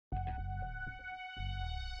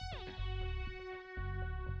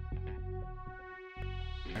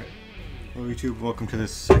Hello YouTube, welcome to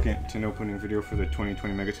this second tin opening video for the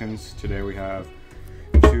 2020 Megatins. Today we have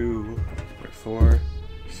 4,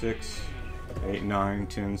 6, 8, 9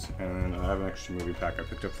 tins, and I have an extra movie pack I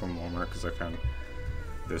picked up from Walmart because I found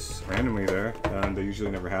this randomly there, and they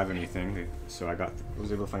usually never have anything, so I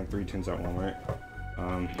was able to find 3 tins at Walmart,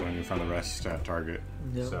 and we found the rest at Target.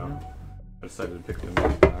 Yep. So I decided to pick the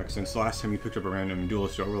movie pack. Since last time you picked up a random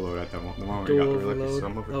Duelist Overload at the Walmart, you got really lucky. So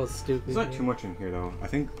that was stupid. There's not too much in here though. I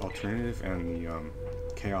think Alternative and the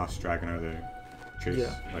Chaos Dragon are the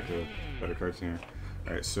like the better cards in here.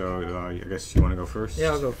 Alright, so I guess you want to go first? Yeah,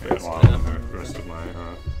 I'll go first. Yeah, well, the rest of my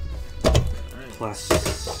class.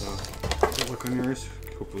 Good luck on yours.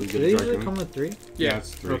 Hopefully you Do get they a usually Dragon. come with 3? Yeah,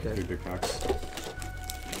 it's 3. Okay. 3 big packs.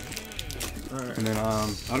 Alright. And then I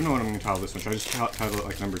don't know what I'm going to title this one. Should I just title it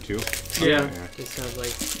like number 2? Yeah. Okay, Just have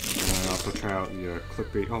like. And then I'll also try out the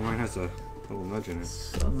clickbait. Oh, mine has a little nudge in it.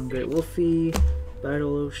 Summon Great Wolfie,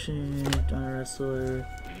 Battle Ocean, Dino Wrestler,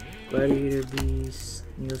 Gladiator Beast,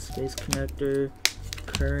 Neo Space Connector,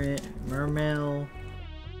 Current, Mermail,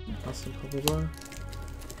 also blah blah blah.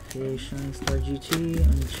 PA Shining Star GT,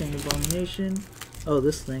 Unchained Abomination. Oh,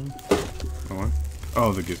 this thing. Go on.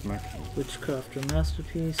 Oh, the Gizmac. Witchcrafter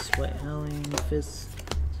Masterpiece, White Howling, Fist,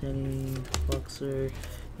 Tenny, Boxer.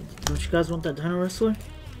 Don't you guys want that Dino Wrestler?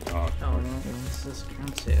 Oh, Oh no, it's this one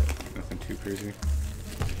too. nothing too crazy.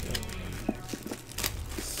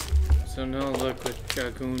 So no luck with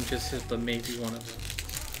Dragoon, just hit the maybe one of them.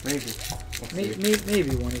 Maybe. We'll see.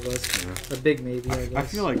 Maybe one of us. Yeah. A big maybe, I guess. I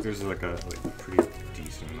feel like there's like a pretty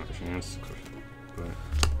decent enough chance, but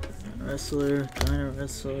Wrestler, Dino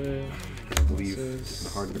Wrestler, I believe the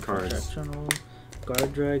heart of the cards. Channel,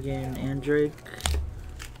 Guard Dragon, Andrake,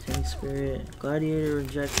 Tenny Spirit, Gladiator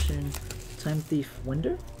Rejection, Time Thief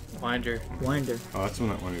Winder? Winder. Winder. Oh, that's one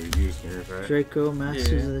that wanted to use here, right? Draco,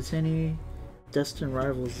 Masters Yeah. of the Tenny, Destined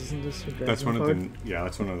Rivals. Isn't this a dragon That's one card? of the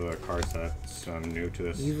that's one of the cards that's new to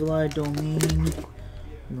this. Evil Eye Domain,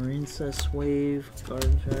 Marine Cess Wave,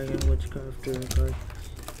 Guard Dragon, Witchcrafter, Guard,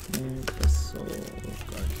 and Vessel, Guard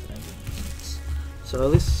Dragon. So at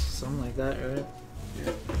least something like that, right?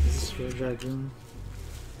 Yeah. This is for Dragoon.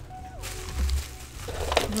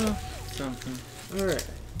 Well, something. Alright.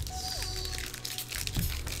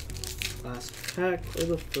 Last pack of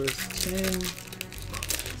the first 10.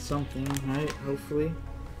 Something, right? Hopefully.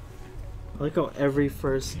 I like how every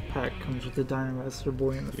first pack comes with the Dino Wrestler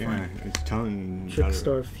boy in the Yeah, front. it's telling.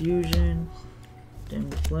 Trickstar Fusion,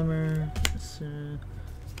 Damage Glimmer,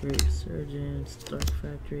 Great Resurgence, Dark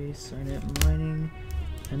Factory, Signet Mining,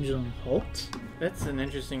 Pendulum Halt, That's an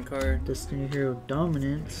interesting card. Destiny Hero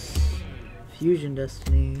Dominance, Fusion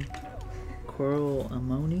Destiny, Coral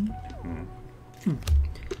Ammoni,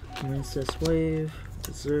 Princess Wave,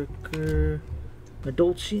 Berserker,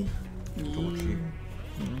 Madolchi,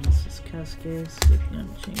 Princess Cascade,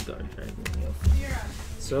 Chain Guard Dragon.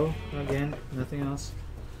 So, again, nothing else.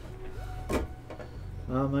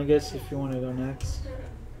 I guess if you want to go next.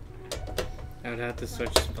 I would have to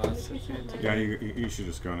switch spots. Yeah, you should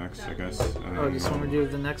just go next, I guess. Oh, you just want to do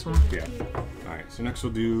the next one? Yeah. All right. So next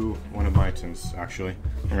we'll do one of my tins. Actually,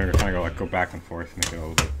 I'm gonna kind of go back and forth, make it a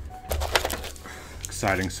little bit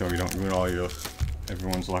exciting, so you don't ruin all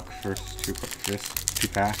everyone's luck first too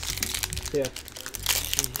fast. Yeah.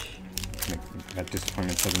 Make that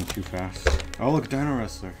disappointment sudden too fast. Oh look, Dino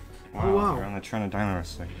Wrestler. Wow. Oh, wow. They're on the trend of Dino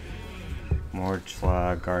Wrestler. Morge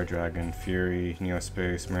Flag, Guard Dragon, Fury,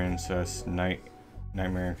 Neospace, Marine Cess,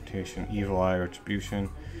 Nightmare Invitation, Evil Eye, Retribution,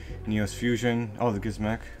 Neos Fusion, the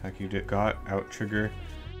Gizmec, like you got, Out Trigger,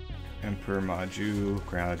 Emperor Maju,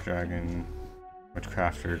 Guard Dragon,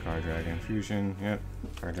 Witchcrafter, Guard Dragon, Fusion, yep,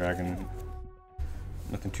 Guard Dragon,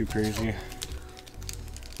 nothing too crazy.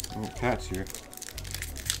 Oh, Cat's here.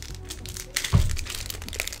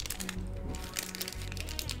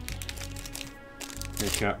 Hey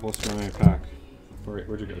Cat, what's my pack?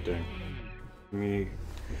 Where'd you go, dang?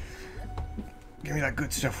 Give me that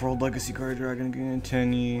good stuff. World Legacy Guard Dragon again.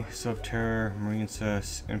 Tenny, Subterror, Marine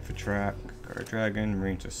Cess, Infitrack, Guard Dragon,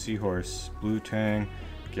 Marine Cess Seahorse, Blue Tang,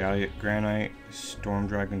 Galliot Granite, Storm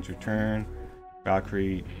Dragon's Return,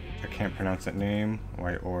 Valkyrie, I can't pronounce that name,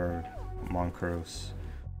 White Orb, Monkros,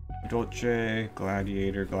 Dolce,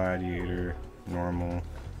 Gladiator, Normal,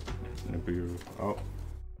 Nibiru. Oh,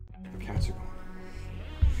 the cats are going.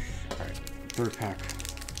 Alright, third pack.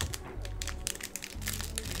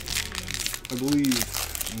 I believe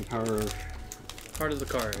in the power of Part of the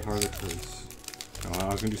card. the cards. I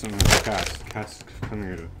was gonna do something with the cats. The cats come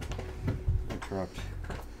here to interrupt.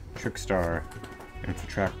 Trickstar,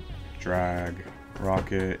 Infitrack, Drag,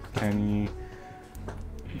 Rocket, Tenny,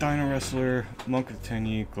 Dino Wrestler, Monk of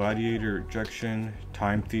Tenny, Gladiator Rejection,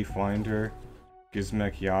 Time Thief Winder,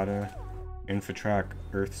 Gizmek Yada, Infotrak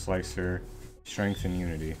Earth Slicer, Strength and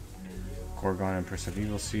Unity. Gorgon Empress of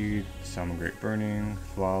Evil Seed, Salamangreat Burning,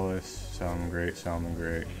 Flawless,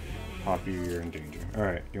 Salamangreat, Poppy, you're in danger.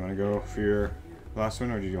 Alright, you want to go for your last one,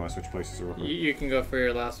 or do you want to switch places real quick? You can go for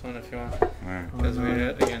your last one if you want. Alright. Because we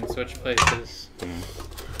again switch places.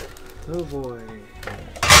 Oh boy.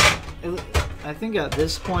 I think at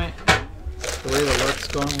this point, the way the luck's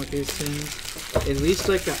going with these things, at least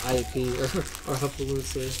like an IP or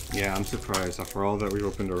Appaloosa. Yeah, I'm surprised. After all that we've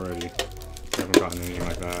opened already, I haven't gotten anything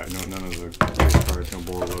like that. No, none of the base cards, no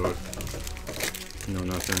bore load, no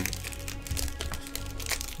nothing.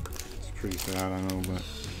 It's pretty sad, I know, but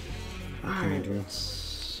what can you do?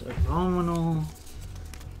 Abominable,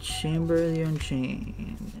 Chamber of the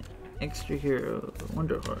Unchained, Extra Hero,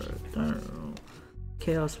 Wonderheart, Dino,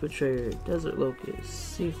 Chaos Betrayer, Desert Locust,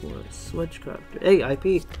 Seahorse, Switchcopter. Hey,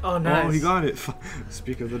 IP! Oh, nice. Oh, he got it!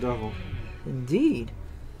 Speak of the devil. Indeed.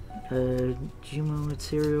 Gmo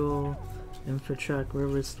Material, Infotrak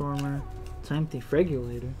River Stormer, Time Thief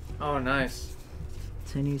Regulator, Oh, nice.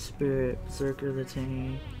 Tenny Spirit, Berserker the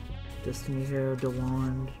Tenny, Destiny Hero,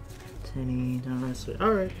 DeWand, Tenny, Dinosaur.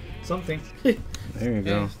 Alright, something. There you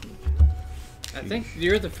go. I think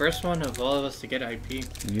you're the first one of all of us to get IP.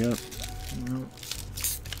 Yep. Nope.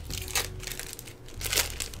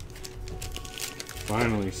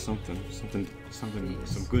 Finally, some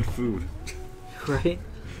good food. Right?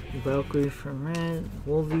 Valkyrie from Red,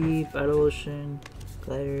 Wolvie, Battle Ocean,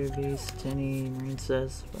 Gladiator Beast, Tenny, Marine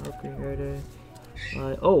Cess, Valkyrie Herder.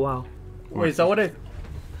 Oh wow. Wait, is that what I...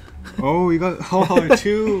 Oh, you got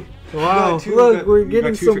two. Wow, You got two. look, we're You got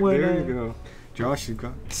getting two for- somewhere There now. you go. Josh, you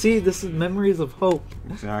got... See, this is Memories of Hope.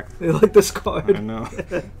 Exactly. They like this I card. know.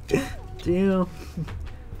 Damn.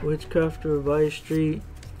 Witchcrafter, Vice Street,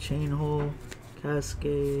 Chainhole,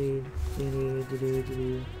 Cascade,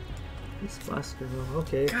 Splasker.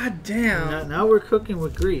 Okay. God damn. Now we're cooking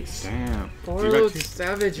with grease. Damn. Borrowed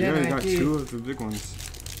Savage Yeah, you and got IP. two of the big ones.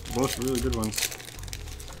 Both really good ones.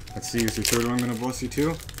 Let's see, is your third one gonna bless you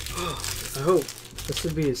too? I hope. This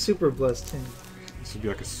would be a super blessed 10. This would be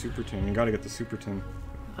like a super 10. You gotta get the super 10.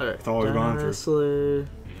 Alright. That's all we've gone through. Wrestler,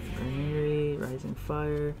 Granary, Rising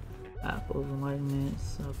Fire, Apple of Enlightenment,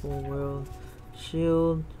 Apple World,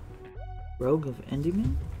 Shield, Rogue of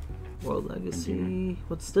Endymion, World Legacy. Endymion.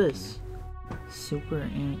 What's this? Super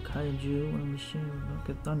Ant Kaiju, War Machine,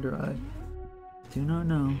 Rocket Thunder Eye. Do not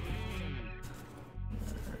know.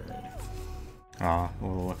 Ah, a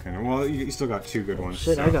little looking. Well, you still got two good ones.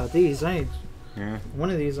 Shit, so- I got these. Yeah. One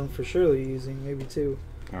of these I'm for surely using, maybe two.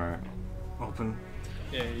 Alright. Open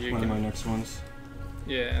Yeah, you one of can. my next ones.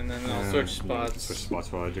 Yeah, and then I'll switch spots. Switch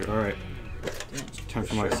spots while I do. Alright. Time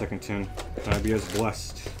for my second 10. Can I be as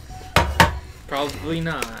blessed? Probably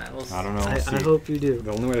not. We'll I don't know. I We'll see. hope you do.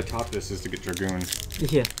 The only way to top this is to get Dragoon.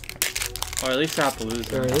 Yeah. Or at least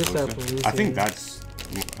Appaloosa. Or at least Appaloosa. Appaloosa. I think that's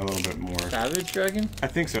a little bit more. Savage Dragon? I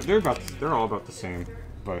think so. They're all about the same,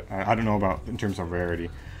 but I don't know about in terms of rarity.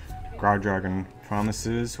 Guard Dragon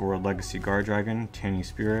Promises, World Legacy Guard Dragon, Tenny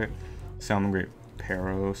Spirit, Salamangreat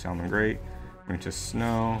Pero, Salamangreat, Winter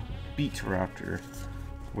Snow, Beat Raptor,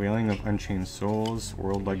 Wailing of Unchained Souls,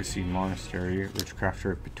 World Legacy Monastery,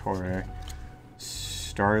 Witchcrafter Pittore,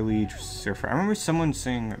 Starliege Surfer. I remember someone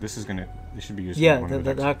saying that this should be used. in Yeah, one of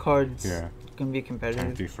the decks. that card's Yeah. gonna be Time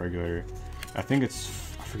competitive. Thief Regulator. I think it's.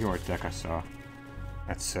 I forget what deck I saw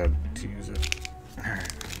that said to use it. Alright.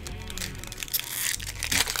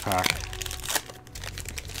 Next pack.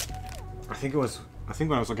 I think when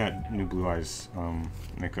I was looking at New Blue Eyes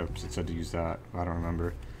makeups, it said to use that. I don't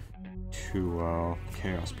remember too well.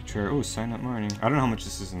 Chaos Betrayer. Oh, Sign Up Mining. I don't know how much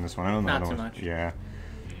this is in this one. I don't know. Not the too other one. much. Yeah.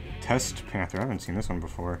 Test Panther. I haven't seen this one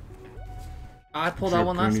before. I pulled that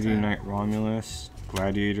one last Trinity time. Knight Romulus,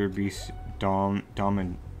 Gladiator Beast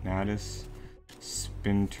Dominatus,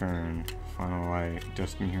 Spin Turn, Final Light,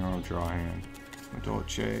 Destiny Hero Draw Hand, Adult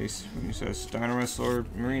Chase, Says Dino Wrestler,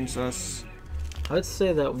 Marine Sus. I'd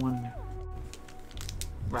say that one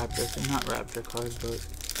Raptor, not Raptor card, but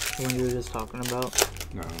the one you were just talking about.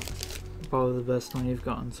 No, Probably the best one you've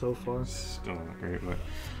gotten so far. still not great, but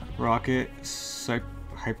Rocket,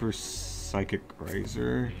 Hyper Psychic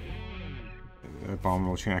Riser,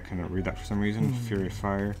 Abominable Chain, I couldn't read that for some reason, Fury of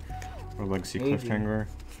Fire, World Legacy Maybe. Cliffhanger,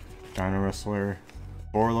 Dino Wrestler,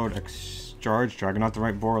 Borload X-Charge, Dragonaut the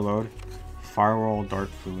Right Borload, Firewall Dark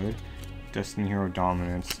Fluid, Destiny Hero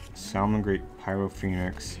Dominance, Salamangreat Pyro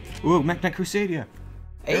Phoenix. Ooh, Mech Knight Crusadia!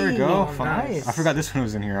 There we Hey, go! nice. I forgot this one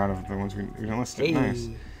was in here out of the ones we didn't list it. Hey. Nice.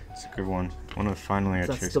 It's a good one. One of finally a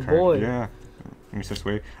That's chase the card. boy. Yeah. Recess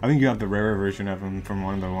Wave. I think you have the rarer version of him from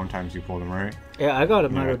one of the one times you pulled him, right? Yeah, I got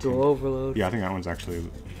him out Yeah, of Dual Overload. Yeah, I think that one's actually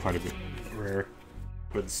quite a bit rare.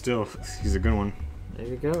 But still, he's a good one. There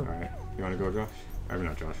you go. Alright, you wanna go, Josh? Or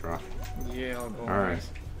not Josh, Roth. Yeah, I'll go. Alright.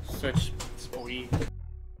 Such sweet.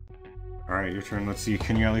 Alright, your turn. Let's see.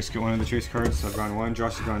 Can you at least get one of the chase cards? I've gone 1.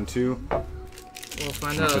 Josh has gone 2. We'll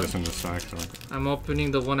find I'll put out. this on the side. So I'm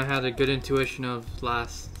opening the one I had a good intuition of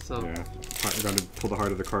last. So yeah, I got to pull the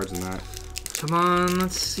heart of the cards in that. come on,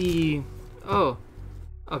 let's see. Oh,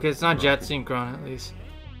 okay, it's not Jet Synchron at least.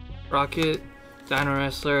 Rocket, Dino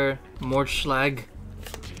Wrestler, Mordschlag,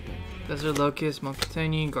 Desert Locust,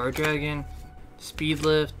 Monkatani, Guard Dragon, Speed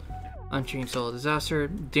Lift, Unchained Soul Disaster,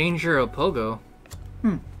 Danger of Pogo.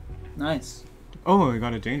 Nice. Oh, I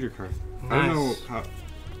got a danger card. I don't know Nice. how.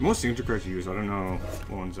 Most danger cards you use. I don't know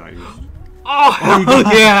what ones I used. Oh hell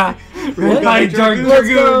yeah! Red Light Dark Let's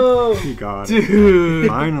Dragoon. go! You got it. Dude,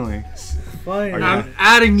 Finally. Fine. Okay. I'm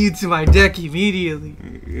adding you to my deck immediately.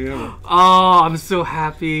 Yeah. Oh, I'm so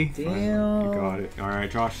happy. Damn. You got it. All right,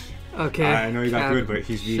 Josh. Okay. I know you got Cap- good, but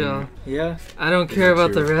he's beating Chill. you. Yeah. I don't care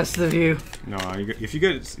about the True. rest of you. No, if you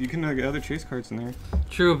get, you can get other chase cards in there.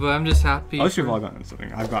 True, but I'm just happy. At least we've for- all gotten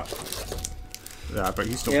something. I've got. Yeah, but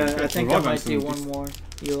he's still. Yeah, pretty good. I think We've I all gotten might do some one more,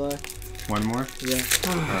 Eli. One more. Yeah, I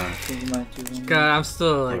Alright. think you might do one more. God, I'm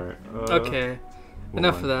still like, Alright. okay.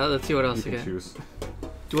 Enough of that. Let's see what else You we can get. choose.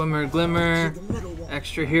 Dwemer Glimmer,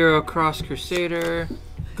 Extra Hero Cross Crusader,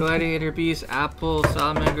 Gladiator Beast, Apple,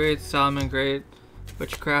 Solomon Great,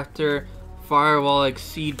 Witchcrafter, Firewall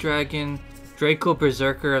Exceed Dragon, Draco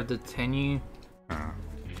Berserker of the Tenyi,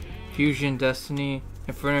 Fusion Destiny,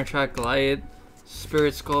 Inferno Track Goliath,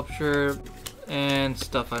 Spirit Sculpture, and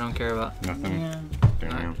stuff I don't care about. Nothing. Yeah.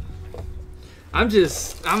 Damn. I'm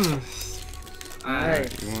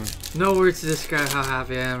Alright. You want- no words to describe how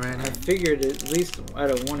happy I am right I now. figured at least out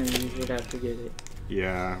of one of these would have to get it.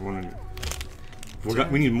 Yeah,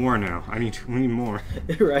 we need more now. We need more.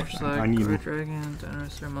 Right. I need- Guard Dragon,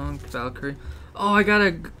 Dinosaur Monk, Valkyrie. Oh, I got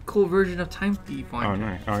a cool version of Time Thief. Oh,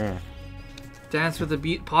 nice. Oh, yeah. Dance with the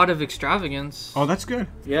Beat, Pot of Extravagance, Oh, that's good.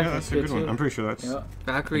 Yeah, that's a good one. too. I'm pretty sure that's. Yeah.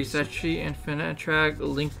 Valkyrie Setchi, Infinite Track,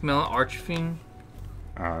 Link Mel Archfiend,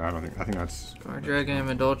 I don't think. I think that's. Guard Dragon,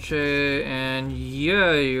 Medolce, and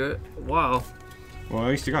yeah, wow. Well, at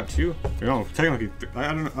least you got 2. You know, technically,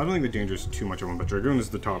 I don't think the danger is too much of one, but Dragoon is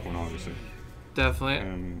the top one, obviously. Definitely.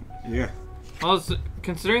 And yeah, Also,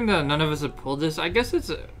 considering that none of us have pulled this, I guess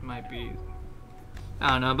it might be.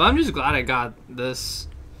 I don't know, but I'm just glad I got this.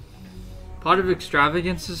 Pot of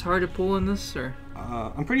Extravagance is hard to pull in this, or?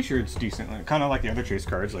 I'm pretty sure it's decent. Like, kind of like the other chase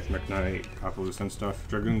cards, like McKnight, Appaloosa, and stuff.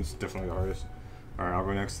 Dragoon's definitely the hardest. All right, I'll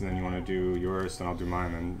go next, and then you want to do yours, then I'll do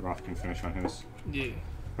mine, and Roth can finish on his. Yeah.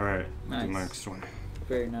 All right, Nice. do my next one.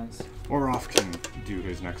 Very nice. Or Roth can do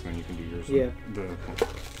his next, and then you can do yours. Yeah. The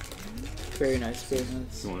Very nice. Very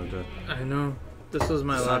nice. you wanted to I know. This was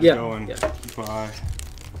my last. Yeah. go and yeah. buy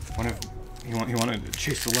one of. He wanted to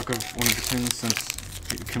chase the luck of one of the tins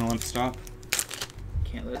since you couldn't let it stop.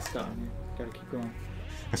 Can't let it stop me. Gotta keep going.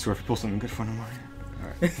 I swear, if you pull something good for mine.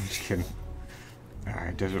 Alright, I'm just kidding.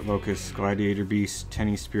 Alright, Desert Locust, Gladiator Beast,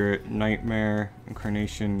 Tenny Spirit, Nightmare,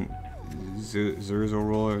 Incarnation, Zurzo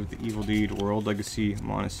Roller, The Evil Deed, World Legacy,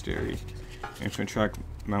 Monastery, Infinite Track,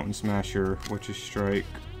 Mountain Smasher, Witch's Strike,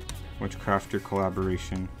 Witchcrafter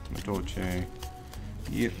Collaboration, Medolce.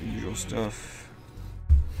 Yep, the usual stuff.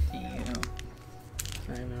 Damn.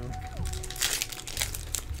 I know.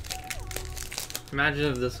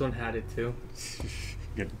 Imagine if this one had it too.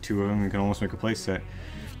 Get 2 of them, you can almost make a play set.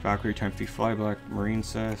 Valkyrie, Time Thief, Flyblack, Marine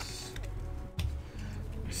Cess,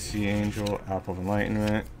 Sea Angel, Apple of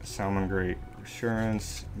Enlightenment, Salmon Great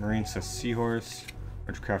Assurance, Marine Cess Seahorse,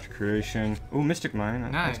 Witchcraft Creation. Ooh, Mystic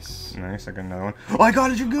Mine. Nice. Nice, I got another one. Oh, I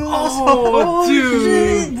got a Dragoon! Oh,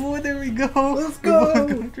 shit, dude. boy, there we go! Let's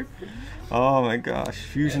go. Oh my gosh,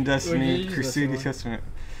 Fusion What Destiny, did you use Crusader this one? Testament.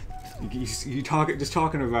 You just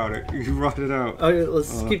talking about it. You brought it out. Okay,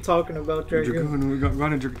 let's keep talking about Dragoon. Dragoon, we got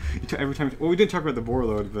a Dragoon. Every time, well, we didn't talk about the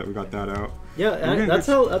Borload, but we got that out. Yeah, gonna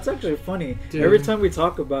that's actually funny. Dude. Every time we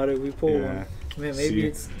talk about it, we pull Yeah. one. Man, maybe See,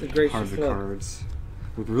 it's the gracious Heart of the luck. cards.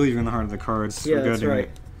 We're really in the heart of the cards. Yeah, We're that's getting right.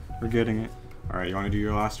 it. We're getting it. All right, you want to do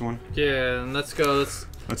your last one? Yeah, and let's go.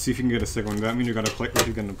 Let's see if you can get a second one. That means you got to play.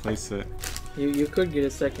 You're gonna place it. You could get a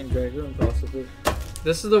second Dragoon possibly.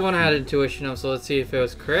 This is the one I had intuition of, so let's see if it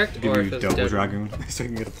was correct Give or you if it's double different. Dragoon, so you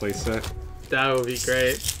can get a play set. That would be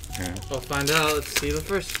great. Yeah. We'll find out. Let's see the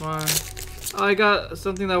first one. Oh, I got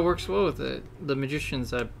something that works well with it. The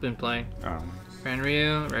Magicians I've been playing. Gran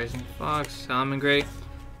Ryu, Rising Fox, Salmon Great,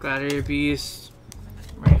 Gladiator Beast,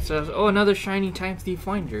 Marine Cess. Oh, another shiny Time Thief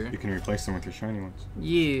Finder. You can replace them with your shiny ones.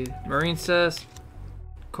 Yeah, Marine Cess,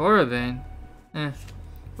 Korriban.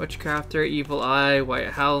 Witchcrafter, Evil Eye, White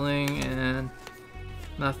Howling, and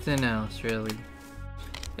nothing else really.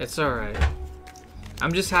 It's alright.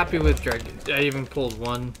 I'm just happy with Dragon. I even pulled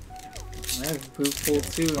one. I have pulled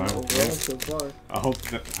 2 overall so far. I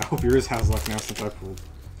hope yours has luck now since I pulled.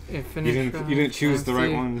 Infinite You didn't choose the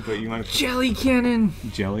right one, but you might have. Jelly Cannon!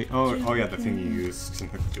 Jelly? Oh yeah, the thing you used in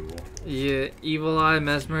the duel. Yeah, Evil Eye,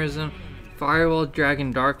 Mesmerism, Firewall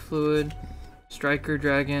Dragon, Dark Fluid, Striker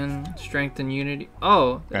Dragon, Strength and Unity.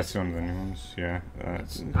 Oh! That's one of the new ones, yeah.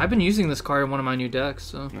 I've been using this card in one of my new decks,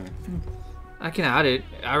 so. Nice. I can add it.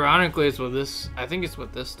 Ironically, it's with this. I think it's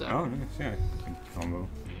with this deck. Oh, nice, yeah. Combo.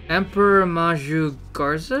 Emperor Maju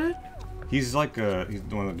Garzet? He's like he's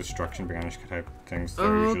one of the destruction banish type things that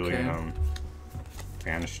are Oh, usually okay.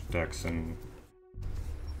 banished decks and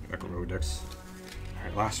like road decks.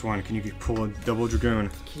 Alright, last one. Can you pull a double Dragoon?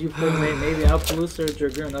 Can you pull maybe Appaloosa or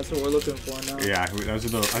Dragoon? That's what we're looking for now. Yeah, those are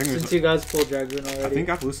the. I think Since there's. you guys pulled Dragoon already. I think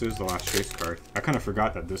Appaloosa is the last chase card. I kind of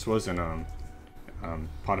forgot that this was in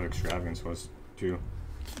Pot of Extravagance was too.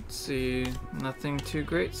 Let's see. Nothing too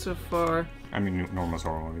great so far. I mean, normal's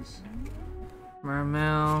always.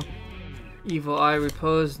 Mermail. Evil Eye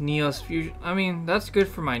Repose. Neos Fusion. I mean, that's good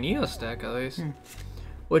for my Neos deck at least.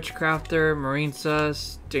 Witchcrafter. Marine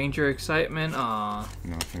Sus. Danger Excitement. Aw.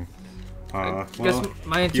 Nothing. I Well, guess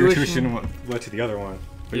my your intuition. intuition led to the other one,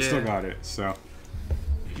 but you still Yeah. got it, so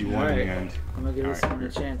you won in the end. I'm gonna give this Alright, one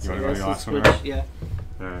a chance. you I wanna go to guess the we'll last one, switch. alright?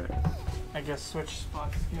 Yeah. Alright. I guess switch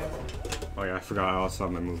spots. Yeah. Oh yeah, I forgot. I also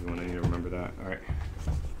have my movie one. I need to remember that. Alright.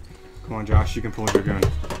 Come on, Josh. You can pull a Dragoon.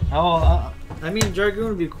 Oh, I mean, Dragoon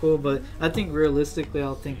would be cool, but I think realistically,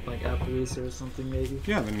 I'll think like Appaloosa or something maybe.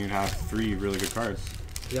 Yeah, then you'd have 3 really good cards.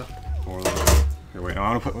 Yeah. Or here, wait.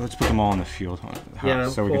 Let's put them all in the field. Yeah.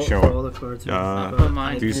 So we can pull- show pull all it. the cards. Uh, Put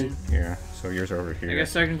mine These, in. yeah. So yours are over here. I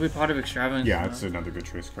guess technically Pot of Extravagance. Yeah, it's another good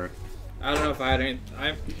choice card. I don't know if I had any.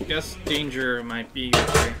 I guess Danger might be.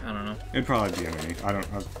 Okay. I don't know. It'd probably be any.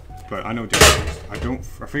 But I know dangers. I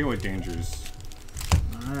forget what dangers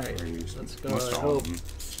Alright, are used. let's go. Most I all hope.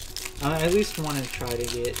 of them. I at least want to try to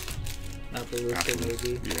get Appaloosa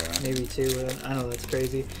Appaloosa, maybe. yeah. Maybe 2. I know that's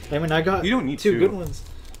crazy. I mean, I got You don't need 2 2. good ones.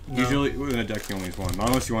 No. Usually, in a deck, you only use one. Not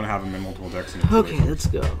unless you want to have them in multiple decks. Okay, let's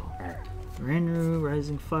go. Alright. Ranru,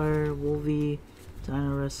 Rising Fire, Wolvie,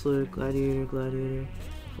 Dino Wrestler, Gladiator,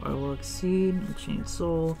 Firewall Exceed, Unchained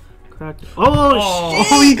Soul, Cracked. Oh, shit!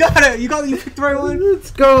 Oh, you got it! You picked the right one! Let's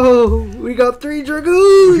go! We got 3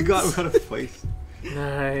 Dragoons! We got a place.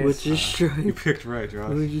 Nice. Which is You straight. picked right, Josh.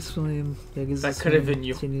 We just flame. That could have been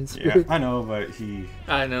you. Yeah, I know, but he...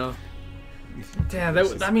 I know. Damn,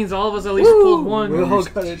 that means all of us at least pulled one. We all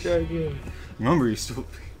got a Dragoon. Remember, you still...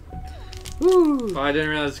 Woo! Oh, I didn't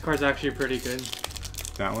realize this card's actually pretty good.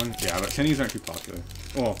 That one? Yeah, but Tennies aren't too popular.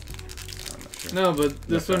 Well, I'm not sure. No, but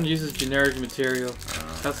this Okay. one uses generic material.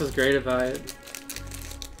 That's what's great about it.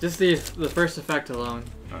 Just the first effect alone.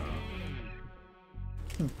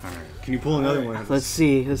 Alright, can you pull another one? Let's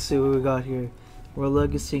see what we got here. World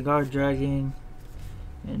Legacy, Guard Dragon,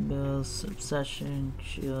 Inbills, Obsession,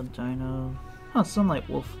 Shield, Dino. Oh, Sunlight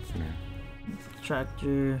Wolf. Yeah.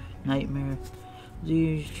 Tractor, Nightmare,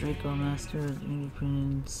 Luge, Draco Master,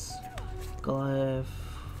 Prince, Goliath,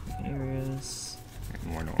 Ares.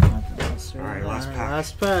 More no. Nothing else, right? Alright, last Alright, pack.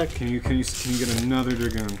 Last pack. Can you get another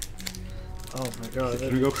Dragoon? Oh my god.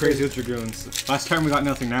 Can we go crazy with Dragoons? Last time we got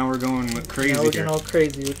nothing, now we're going with crazy Now we're here. going all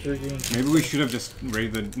crazy with Dragoons. Maybe we should have just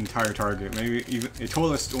raided the entire target. Maybe even it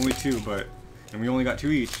told us only 2, and we only got 2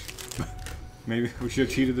 each. Maybe we should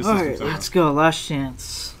have cheated the system Alright, somehow. let's go. Last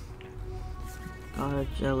chance. God,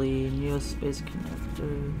 Jelly, Neo Space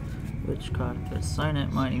Connector, Witchcraft,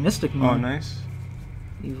 Silent Mining, Mystic Oh, Mine, nice.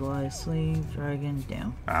 Evil Eye Sleeve, Dragon,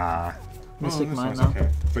 down. Ah. Mystic this Mine one's though. okay.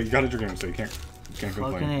 But you got a Dragoon, so you can't Fucking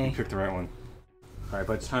complain. A. You picked the right one. Alright,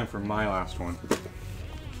 but it's time for my last one.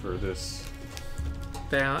 For this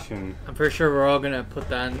Damn, chin. I'm pretty sure we're all gonna put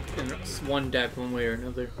that in one deck one way or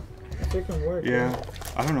another. It can work. Yeah.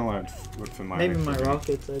 I don't know what would fit my Maybe my Dragoon.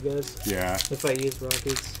 rockets, I guess. Yeah. If I use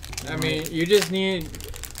rockets. I mean, you just need.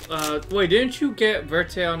 Wait, didn't you get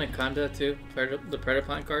Verte on Nikanda too? The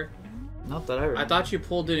Predaplant card? Not that I remember. I thought you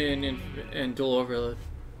pulled it in Dual Overload.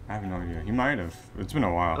 I have no idea. He might have. It's been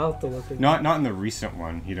a while. I'll have to look again. Not in the recent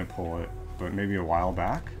one, he didn't pull it, but maybe a while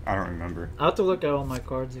back? I don't remember. I'll have to look at all my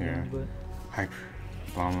cards again, Yeah. but Hyper,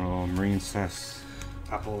 Abominable, Marine Cess,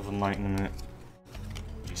 Apple of Enlightenment,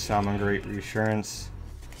 Salmon Great Reassurance,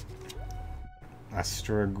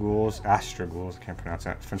 Astra Ghouls, I can't pronounce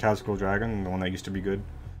that. Phantastical Dragon, the one that used to be good.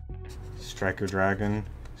 Striker Dragon,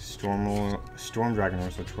 Storm Dragon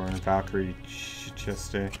was which one? Valkyrie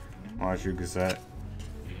Cheste, Maju Gazette.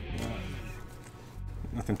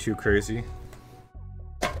 Nothing too crazy.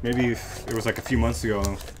 Maybe if it was like a few months ago,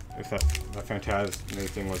 if that Phantasm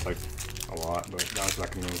thing was like a lot, but that was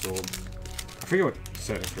back in years old. I forget what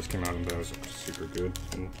set it first came out in, but it was super good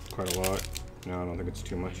and quite a lot. No, I don't think it's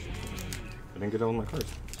too much. I didn't get all my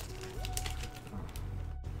cards.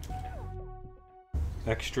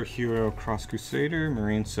 Extra Hero Cross Crusader,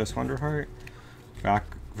 Marine Cess Wonderheart,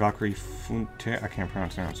 Valkyrie Funte, I can't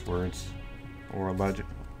pronounce those words, or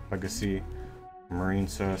Legacy, Marine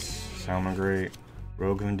Cess, Salamangreat,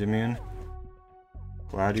 Rogue Endymion,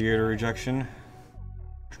 Gladiator Rejection,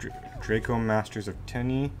 Draco Masters of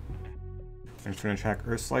Tenyi, Infinite Attack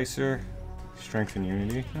Earth Slicer, Strength and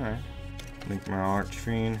Unity, alright. Link my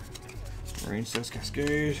Archfiend, Marine Cess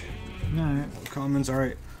Cascade, Alright. Commons,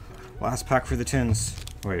 alright. Last pack for the tins.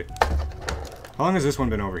 Wait. How long has this one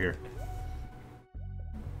been over here?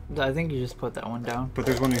 I think you just put that one down. But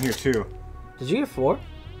there's one in here too. Did you get 4?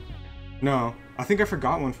 No. I think I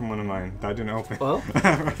forgot one from one of mine that I didn't open. Well.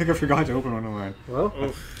 I think I forgot to open one of mine. Well.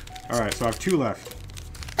 Alright, so I have 2 left.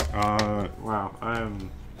 Wow.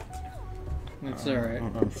 That's alright.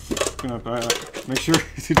 I'm gonna make sure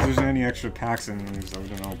there's any extra packs in these that we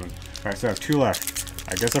didn't open. Alright, so I have 2 left.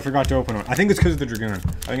 I guess I forgot to open one. I think it's because of the Dragoon. I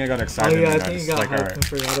think I got excited. Oh yeah, I and think you got like, hyped and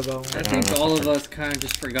forgot about one. I think all of us kind of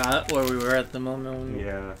just forgot where we were at the moment when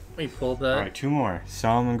Yeah. we pulled that. Alright, 2 more.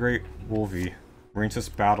 Salamangreat Wolvie, Marine Cess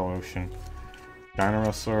Battle Ocean, Dino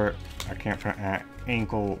Wrestler, I can't pronounce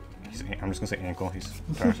Ankle. I'm just gonna say Ankle. He's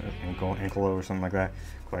Ankle or something like that.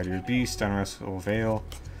 Gladiator Beast, Dino Wrestle Veil,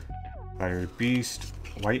 Gladiator Beast,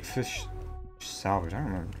 Whitefish Salvage. I don't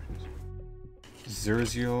remember.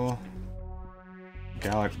 Zerziel,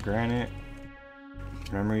 Gallic Granite,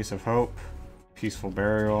 Memories of Hope, Peaceful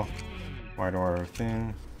Burial, White Aura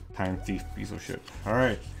Thing, Time Thief Beazle Ship.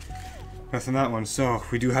 Alright, that's in that one. So,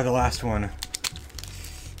 we do have the last one.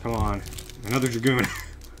 Come on, another Dragoon.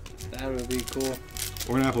 That would be cool.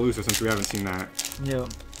 Or an Appaloosa since we haven't seen that. Yeah.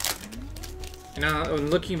 You know, when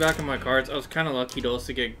looking back at my cards, I was kind of lucky to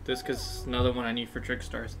also get this because it's another one I need for Trick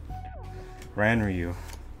Stars. Ranryu,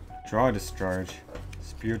 Draw a Discharge,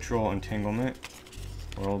 Spiritual Entanglement,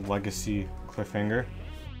 World Legacy Cliffhanger,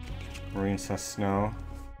 Marine Cess Snow,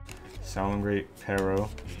 Salamangreat Pero,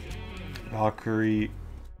 Valkyrie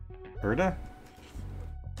Urda?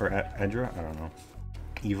 Or Edra? I don't know.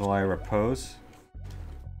 Evil Eye Repose,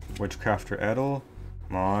 Witchcrafter Edel,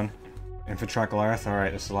 Mon, Infiltrate Goliath.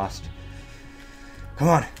 Alright, this is the last. Come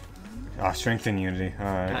on! Ah, Strength and Unity.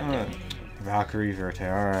 Alright. Valkyrie Verte.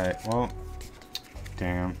 Alright, well.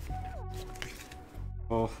 Damn.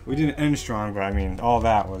 Well, we didn't end strong, but I mean, all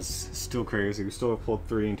that was still crazy. We still pulled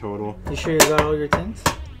 3 in total. You sure you got all your tins?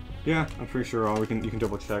 Yeah, I'm pretty sure all. You can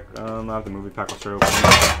double check. I have the movie pack. We'll start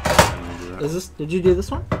opening. Is this? Did you do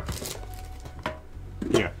this one?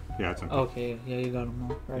 Yeah, it's okay. Okay, yeah, you got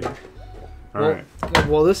them all right. Alright.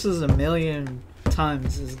 Well, this is a million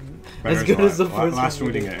times as good as the first last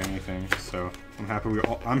one. we didn't get anything, so I'm happy we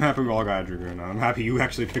all got a Dragoon. I'm happy you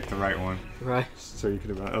actually picked the right one. Right. So you could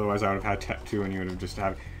have. Otherwise, I would have had 2, and you would have just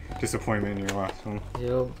had disappointment in your last one.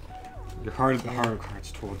 Yo. The heart of the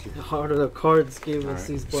cards told you. The heart of the cards gave us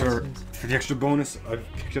these So blessings. for the extra bonus, I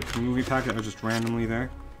picked up the movie pack that was just randomly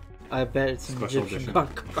there. I bet it's an Special Egyptian edition.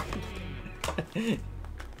 god card.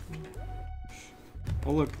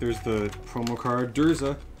 Oh look, there's the promo card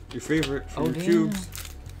Durza, your favorite from your damn. cubes.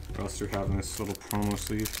 What else do we have in this little promo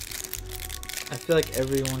sleeve? I feel like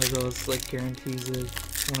every one of those like guarantees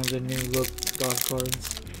one of the new look god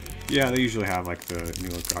cards. Yeah, they usually have like the new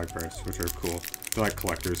look god cards, which are cool. They're like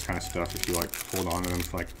collectors kind of stuff. If you like hold on to them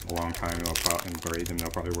for like a long time, and grade them, they'll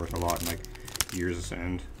probably worth a lot in like years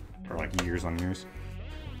end, or like years on years.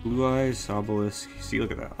 Blue Eyes, Obelisk. See, look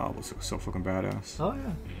at that Obelisk, is so fucking badass. Oh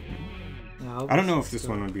yeah. Yeah, I don't know if this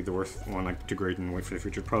one would be the worst one, like to grade and wait for the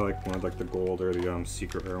future. Probably like one of like the gold or the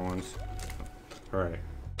secret rare ones. All right.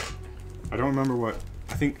 I don't remember what.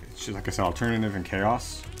 I think it's just, like I said, alternative and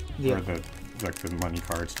chaos. Yeah. Or the money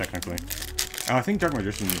cards technically. I think Dark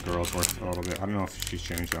Magician Girl is worth a little bit. I don't know if she's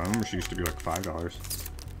changed. I remember she used to be like $5.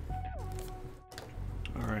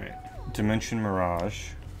 All right. Dimension Mirage.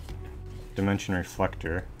 Dimension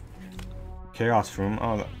Reflector. Chaos Room.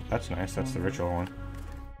 Oh, that's nice. That's the ritual one.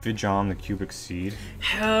 Vijom, the Cubic Seed.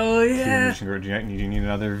 Hell Kiwi yeah! Magician Girl. Do you need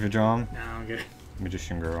another Vijom? No, I'm good.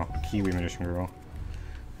 Magician Girl. Kiwi Magician Girl.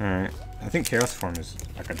 Alright. I think Chaos Form is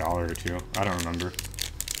like $1 or $2. I don't remember.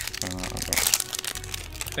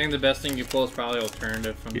 I think the best thing you pull is probably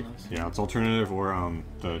alternative from this. Yeah, it's alternative or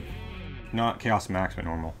the not Chaos Max but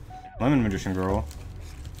normal. Lemon Magician Girl.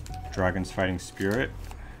 Dragon's Fighting Spirit.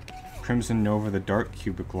 Crimson Nova, the Dark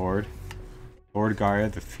Cubic Lord. Lord Gaia,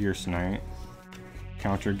 the Fierce Knight.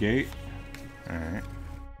 Counter Gate. Alright.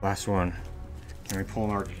 Last one. Can we pull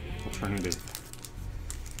our alternative?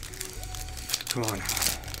 Come on.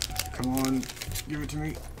 Come on. Give it to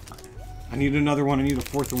me. I need another one. I need a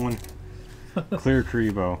fourth one. Clear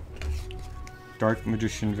Karibo. Dark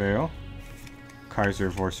Magician Veil. Kaiser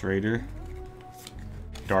Vorse Raider.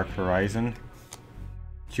 Dark Horizon.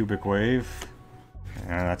 Cubic Wave.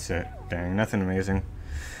 And that's it. Dang, nothing amazing.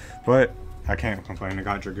 But I can't complain. I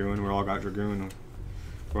got Dragoon. We all got Dragoon.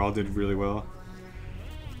 We all did really well.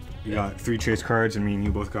 You got 3 chase cards, and me and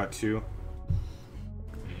you both got 2.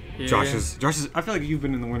 Yeah. Josh is. I feel like you've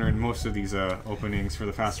been in the winner in most of these openings for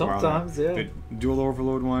the past while. Sometimes, yeah. The Dual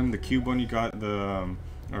Overload one, the cube one, you got the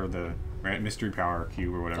or the Mystery Power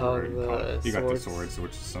cube or whatever. Oh, you call it. You got the swords. swords,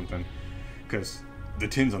 which is something. Because the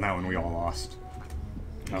tins on that one we all lost.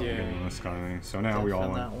 So now we all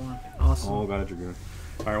won. That one. Awesome. All got a Dragoon.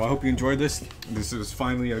 Alright, well I hope you enjoyed this. This is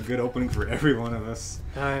finally a good opening for every one of us.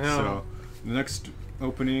 I know. So the next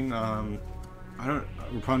opening, we're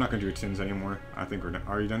probably not gonna do tins anymore. I think we're done.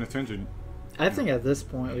 Are you done with tins? Or? I think at this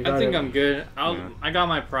point we got. I think I'm good. I got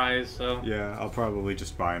my prize, so. Yeah, I'll probably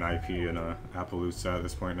just buy an IP and a Appaloosa at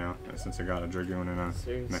this point now, since I got a Dragoon and a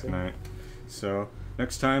Seriously. Mekk-Knight. So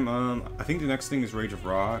next time, I think the next thing is Rage of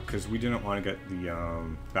Ra, because we didn't want to get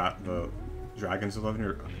the Dragons of Legend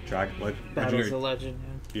or Battles of Legend.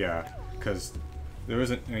 Yeah, because there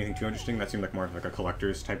wasn't anything too interesting. That seemed like more of like a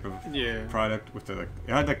collector's type of product with the it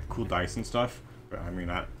had like cool dice and stuff. But I mean,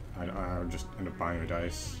 I would just end up buying a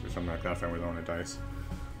dice or something like that if I was on a dice.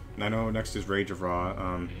 And I know next is Rage of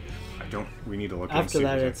Ra. We need to look After at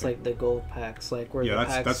that, it's like the gold packs, like where the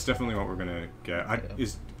packs. that's definitely what we're gonna get. I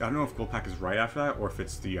don't know if gold pack is right after that or if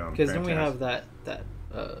it's the because then we have that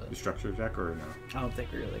the structure deck or no. I don't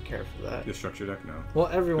think we really care for that. The structure deck, no. Well,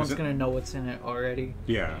 everyone's gonna know what's in it already.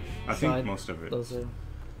 Yeah, I think most of it. Those are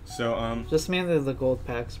so just mainly the gold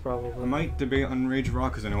packs, probably. I might debate on Rage of Ra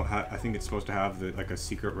because I know I think it's supposed to have like a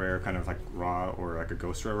secret rare kind of like Ra or like a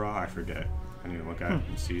ghost rare Ra. I forget. I need to look at it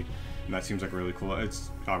and see. And that seems like really cool.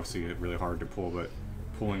 It's obviously really hard to pull, but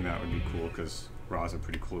pulling that would be cool because Ra's are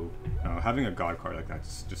pretty cool. Having a god card like that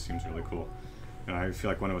just seems really cool. And I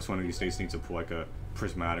feel like one of these days needs to pull like a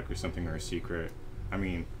prismatic or something or a secret. I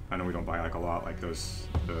mean, I know we don't buy like a lot like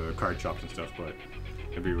the card shops and stuff, but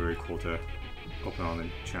it'd be really cool to open on the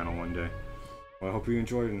channel one day. Well, I hope you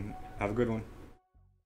enjoyed and have a good one.